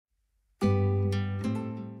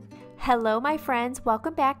Hello my friends,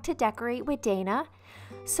 welcome back to Decorate with Dana.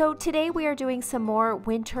 So today we are doing some more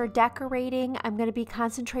winter decorating. I'm going to be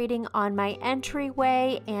concentrating on my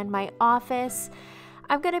entryway and my office.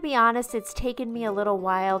 I'm going to be honest, it's taken me a little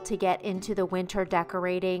while to get into the winter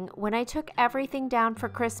decorating. When I took everything down for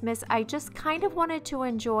Christmas, I just kind of wanted to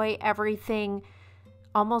enjoy everything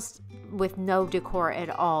almost with no decor at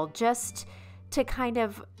all, just to kind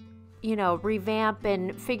of revamp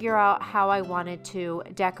and figure out how I wanted to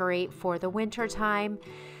decorate for the winter time.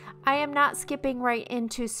 I am not skipping right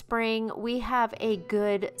into spring. We have a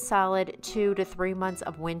good solid 2 to 3 months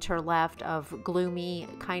of winter left of gloomy,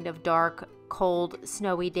 kind of dark, cold,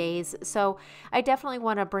 snowy days. So I definitely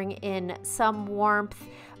want to bring in some warmth,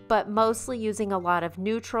 but mostly using a lot of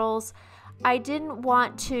neutrals. I didn't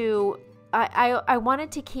want to, I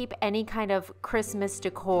wanted to keep any kind of Christmas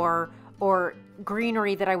decor or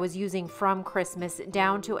greenery that I was using from Christmas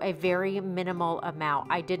down to a very minimal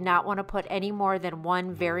amount. I did not want to put any more than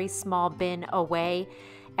one very small bin away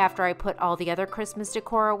after I put all the other Christmas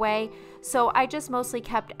decor away. So I just mostly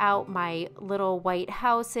kept out my little white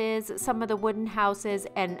houses, some of the wooden houses,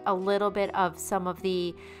 and a little bit of some of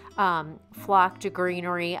the flocked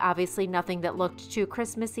greenery. Obviously nothing that looked too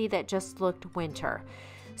Christmassy, that just looked winter.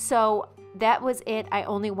 So that was it. I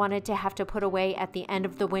only wanted to have to put away at the end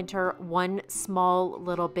of the winter one small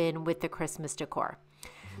little bin with the Christmas decor.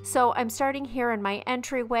 So I'm starting here in my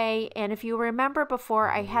entryway, and if you remember before,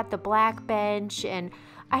 I had the black bench and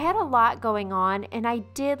I had a lot going on and I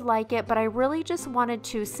did like it, but I really just wanted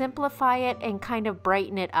to simplify it and kind of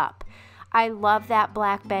brighten it up. I love that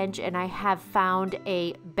black bench and I have found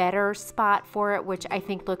a better spot for it, which I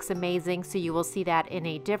think looks amazing. So you will see that in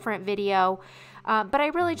a different video. But I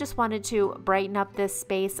really just wanted to brighten up this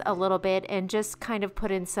space a little bit and just kind of put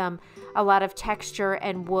in a lot of texture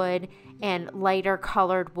and wood and lighter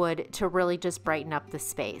colored wood to really just brighten up the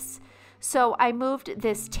space. So I moved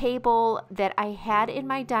this table that I had in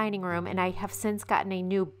my dining room, and I have since gotten a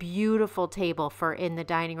new beautiful table for in the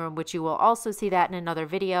dining room, which you will also see that in another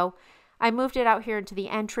video. I moved it out here into the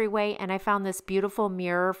entryway, and I found this beautiful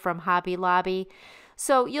mirror from Hobby Lobby.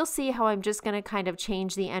 So you'll see how I'm just going to kind of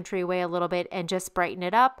change the entryway a little bit and just brighten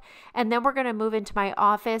it up. And then we're going to move into my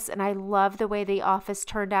office, and I love the way the office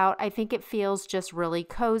turned out. I think it feels just really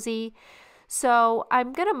cozy. So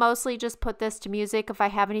I'm going to mostly just put this to music. If I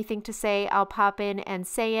have anything to say, I'll pop in and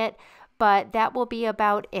say it, but that will be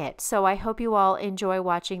about it. So I hope you all enjoy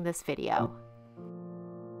watching this video.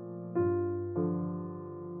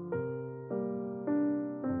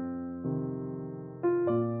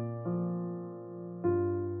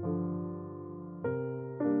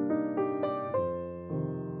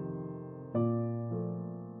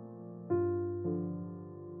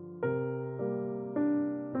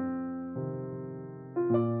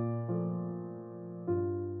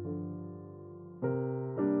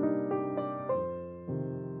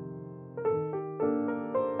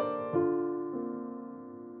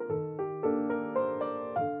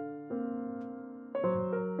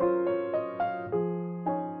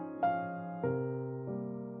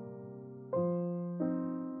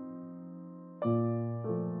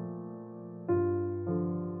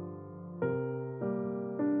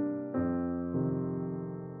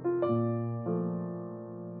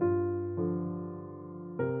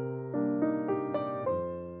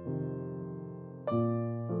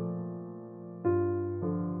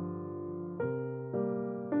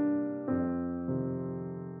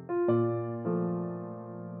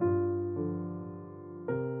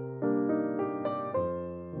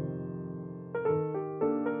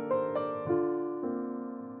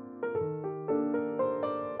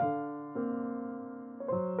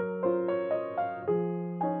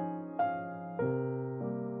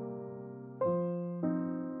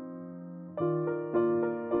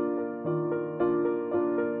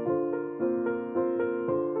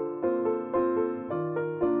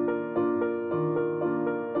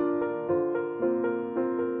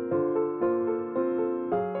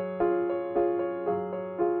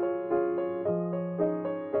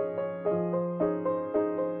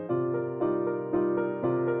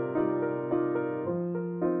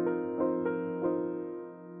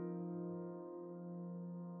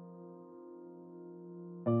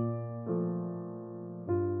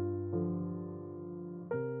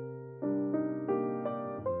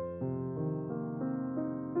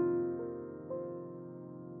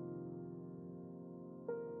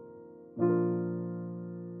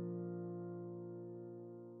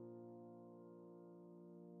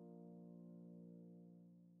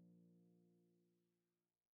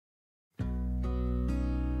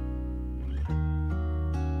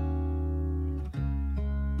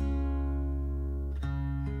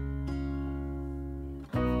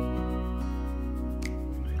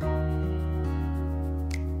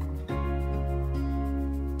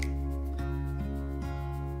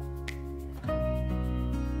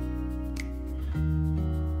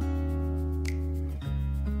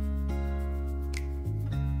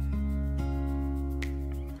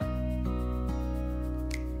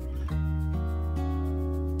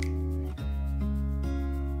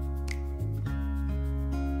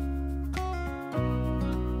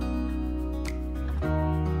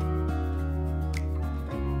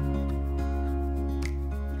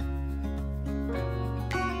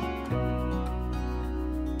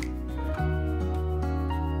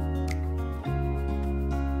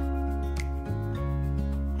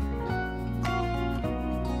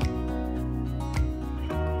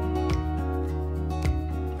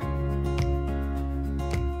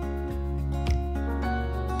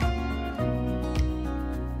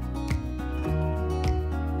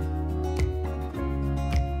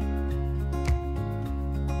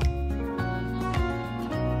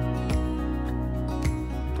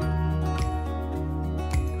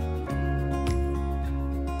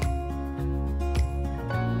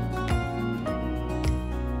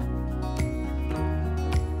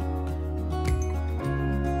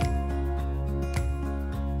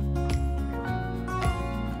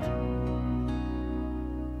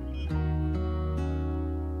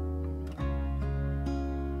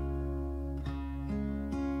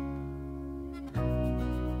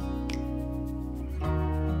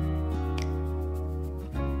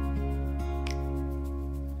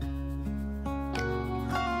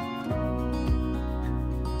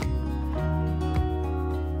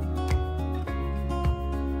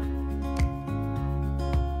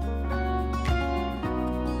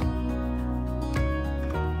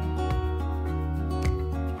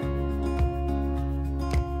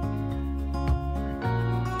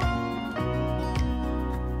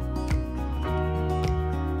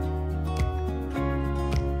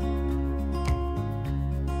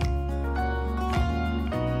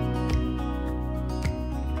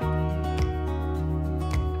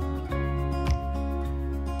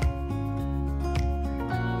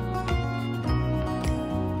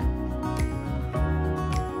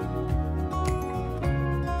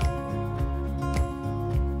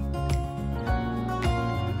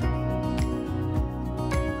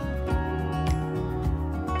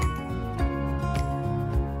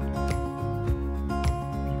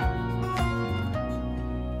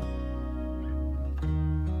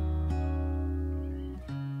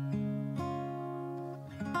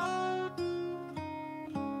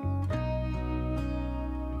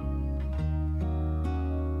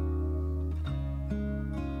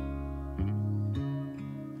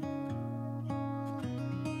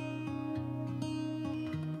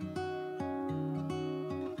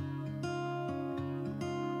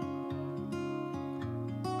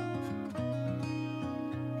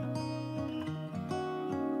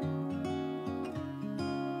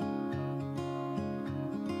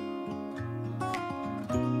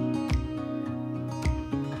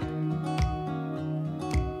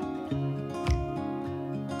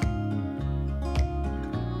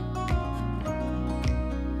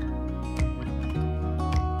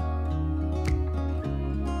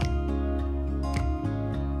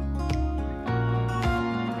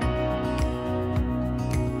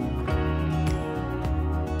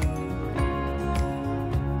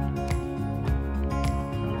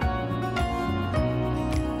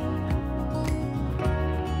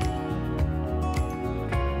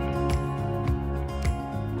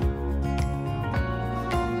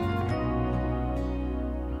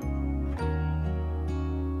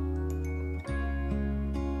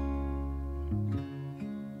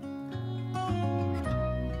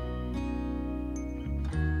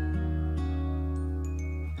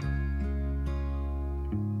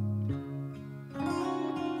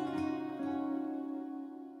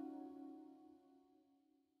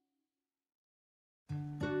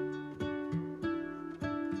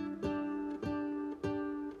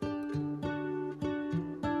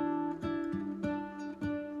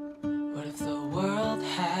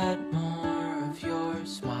 had more of your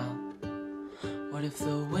smile? What if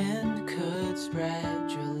the wind could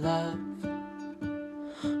spread your love?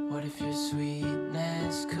 What if your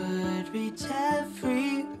sweetness could reach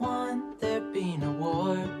everyone? There'd be no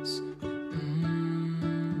wars.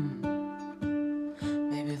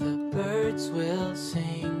 Maybe the birds will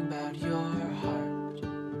sing about your heart.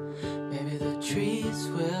 Maybe the trees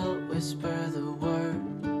will whisper the word.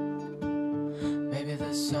 Maybe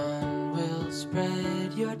the sun will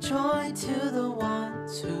spread your joy to the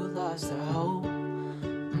ones who lost their hope.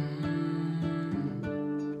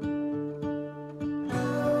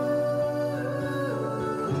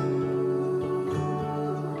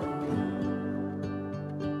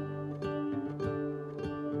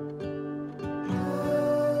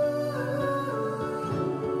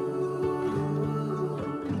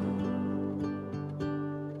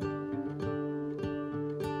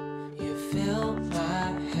 Fill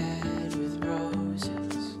my head with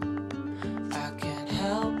roses. I can't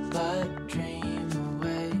help but dream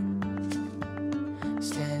away.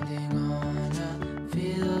 Standing on a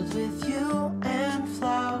field with you and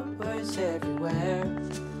flowers everywhere.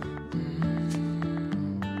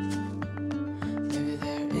 Maybe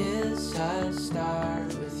there is a star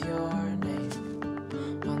with your name.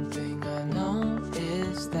 One thing I know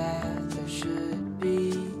is that there should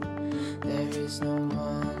be. There is no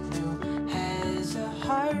one a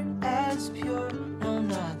heart as pure, no,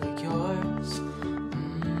 not like yours.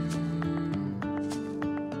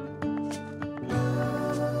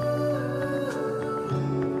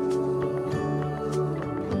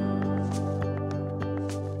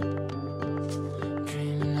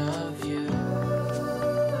 Dreaming of you.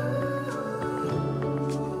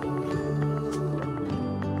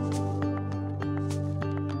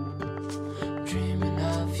 Dreaming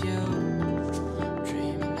of you.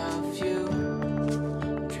 Dreaming of you.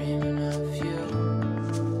 Dreaming of you.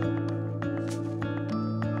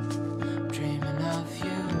 Dreaming of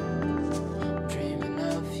you. Dreaming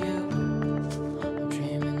of you.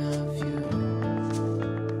 Dreaming of you.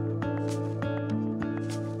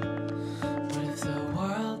 What if the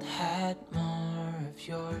world had more of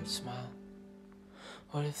your smile?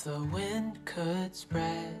 What if the wind could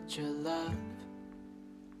spread your love?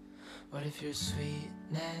 What if your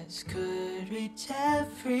sweetness could reach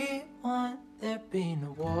everyone? There'd be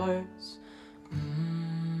no wars.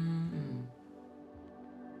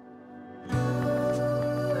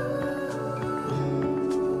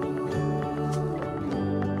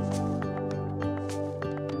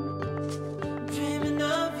 Dreaming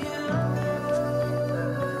of you.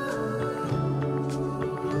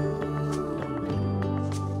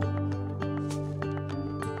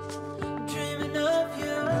 Dreaming of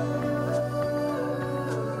you.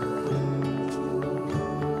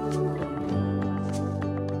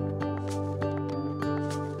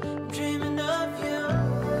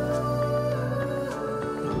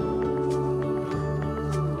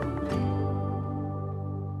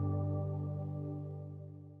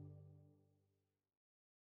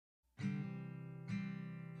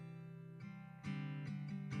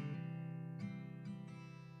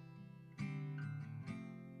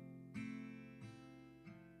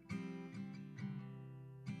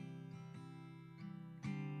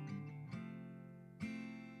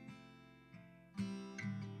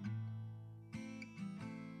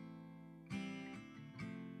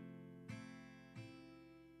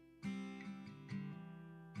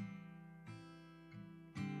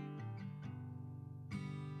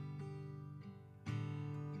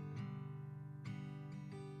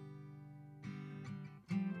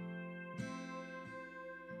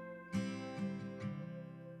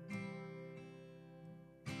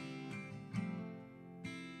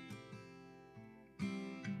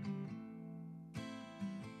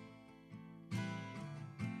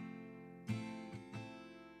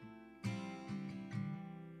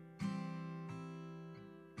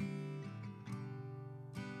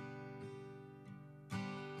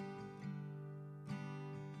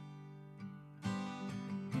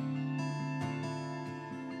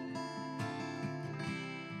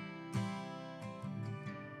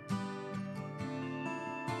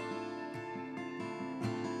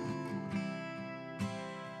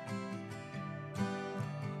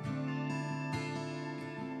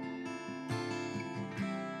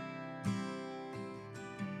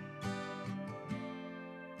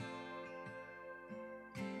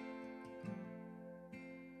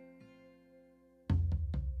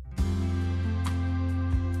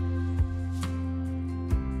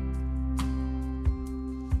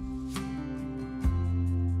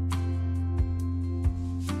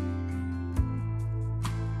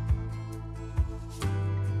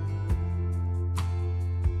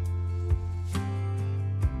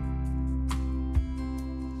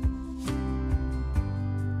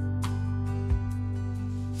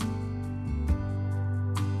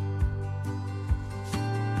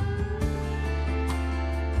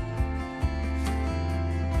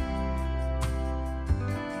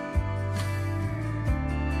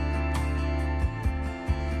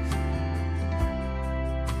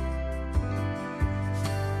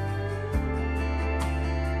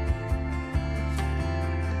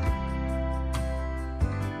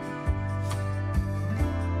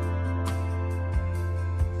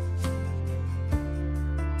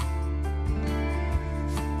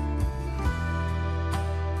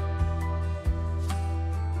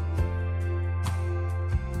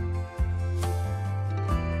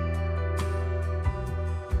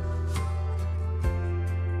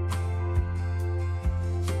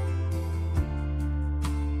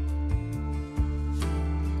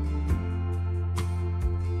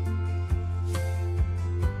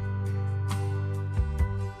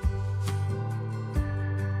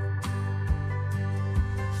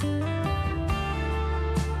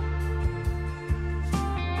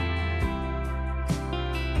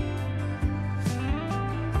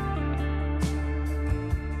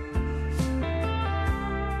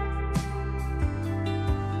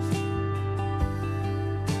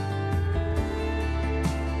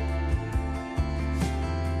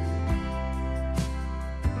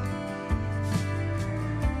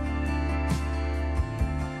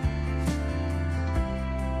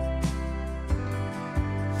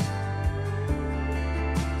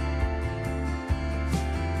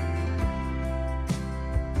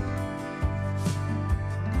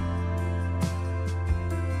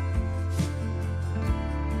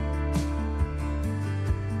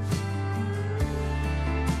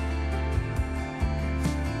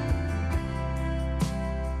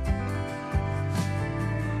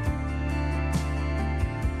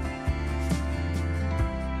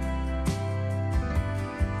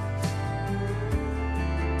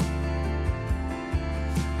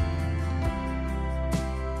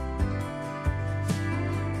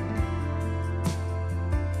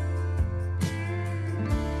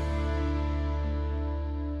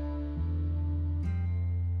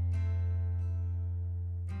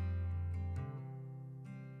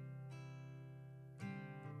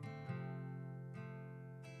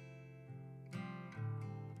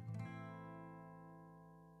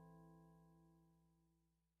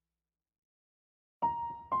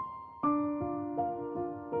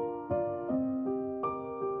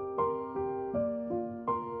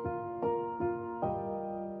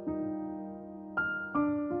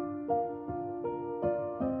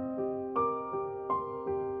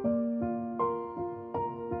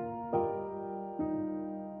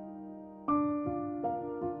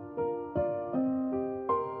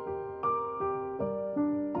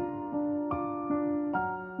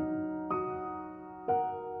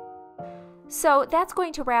 So that's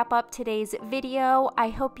going to wrap up today's video. I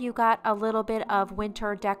hope you got a little bit of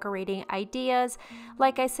winter decorating ideas.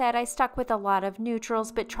 Like I said, I stuck with a lot of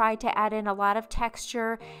neutrals, but tried to add in a lot of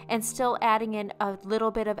texture and still adding in a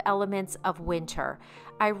little bit of elements of winter.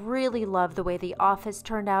 I really love the way the office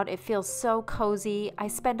turned out. It feels so cozy. I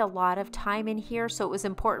spend a lot of time in here, so it was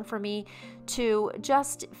important for me to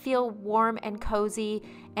just feel warm and cozy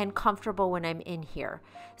and comfortable when I'm in here.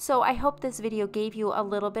 So I hope this video gave you a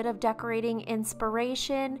little bit of decorating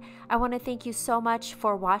inspiration. I want to thank you so much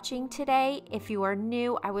for watching today. If you are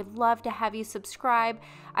new, I would love to have you subscribe.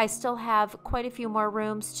 I still have quite a few more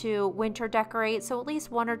rooms to winter decorate, so at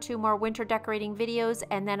least 1 or 2 more winter decorating videos,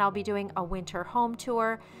 and then I'll be doing a winter home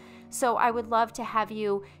tour. So I would love to have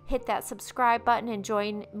you hit that subscribe button and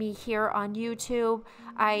join me here on YouTube.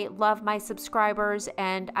 I love my subscribers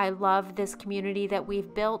and I love this community that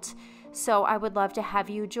we've built. So I would love to have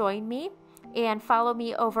you join me, and follow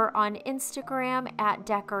me over on Instagram at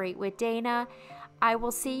decoratewithdana. I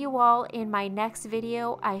will see you all in my next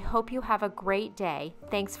video. I hope you have a great day.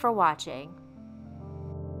 Thanks for watching.